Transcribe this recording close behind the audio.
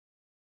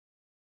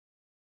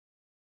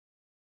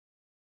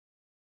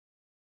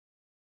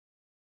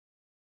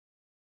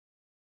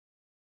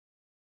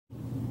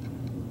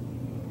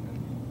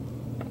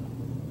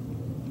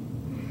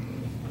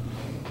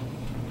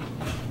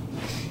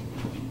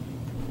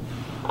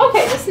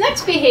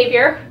next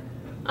behavior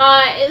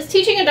is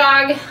teaching a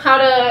dog how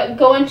to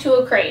go into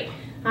a crate.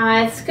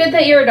 It's good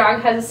that your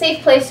dog has a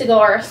safe place to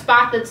go or a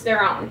spot that's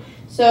their own.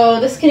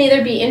 So this can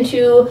either be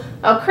into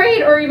a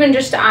crate or even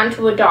just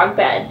onto a dog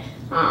bed,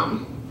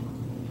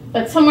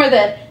 but somewhere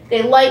that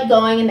they like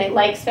going and they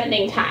like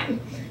spending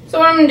time. So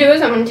what I'm going to do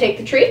is I'm going to take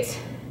the treats,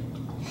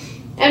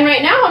 and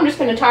right now I'm just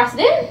going to toss it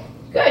in.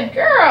 Good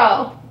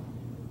girl.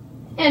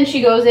 And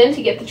she goes in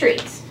to get the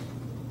treats.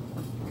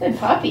 Good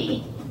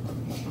puppy.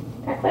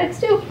 Back legs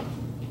too.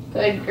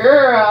 Good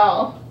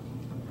girl.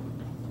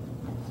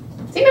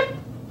 See now?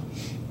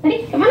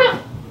 Ready? Come on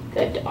out.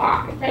 Good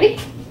dog. Ready?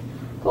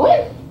 Go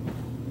in.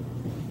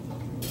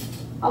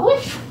 All the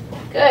way.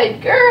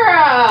 Good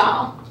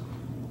girl.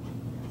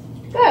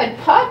 Good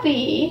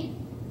puppy.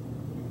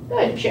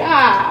 Good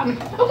job.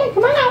 Okay,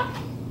 come on out.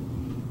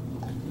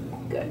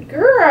 Good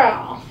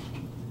girl.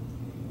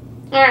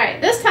 All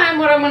right, this time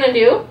what I'm going to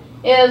do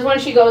is when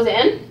she goes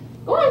in,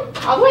 go on,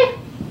 all the way.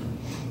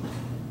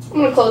 I'm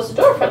going to close the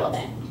door for a little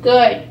bit.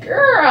 Good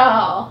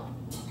girl.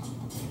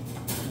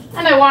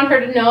 And I want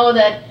her to know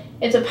that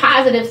it's a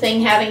positive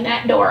thing having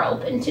that door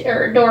open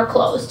or door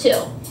closed too.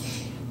 All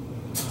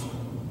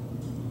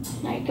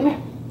right, come here.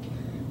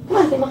 Come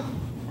on, Zima.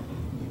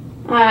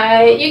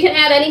 You can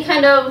add any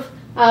kind of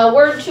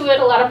word to it.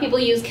 A lot of people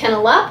use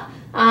kennel up.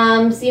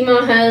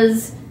 Zima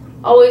has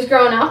always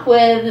grown up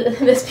with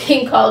this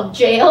being called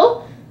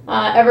jail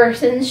ever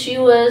since she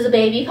was a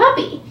baby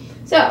puppy.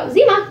 So,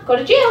 Zima, go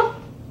to jail.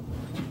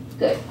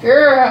 Good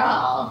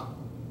girl.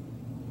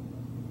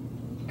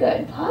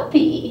 Good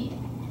puppy.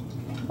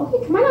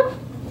 Okay, come on up.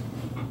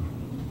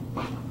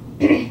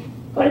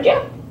 Go to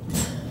jail.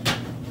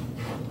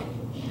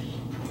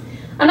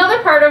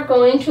 Another part of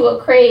going to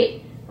a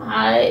crate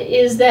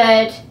is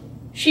that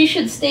she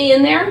should stay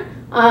in there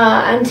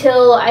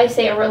until I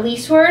say a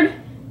release word.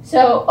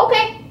 So,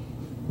 okay.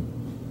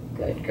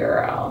 Good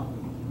girl.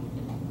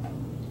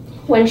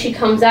 When she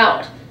comes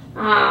out.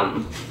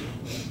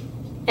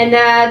 And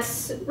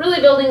that's really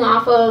building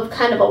off of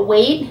kind of a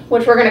wait,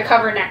 which we're going to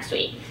cover next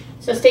week.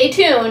 So stay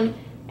tuned,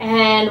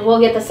 and we'll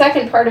get the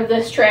second part of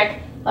this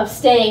trick of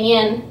staying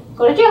in.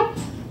 Go to jail.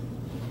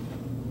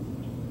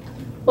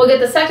 We'll get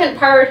the second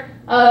part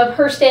of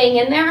her staying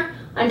in there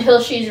until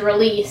she's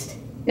released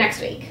next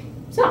week.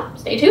 So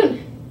stay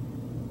tuned.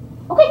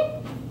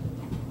 Okay.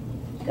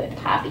 Good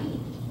puppy.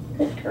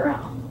 Good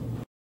girl.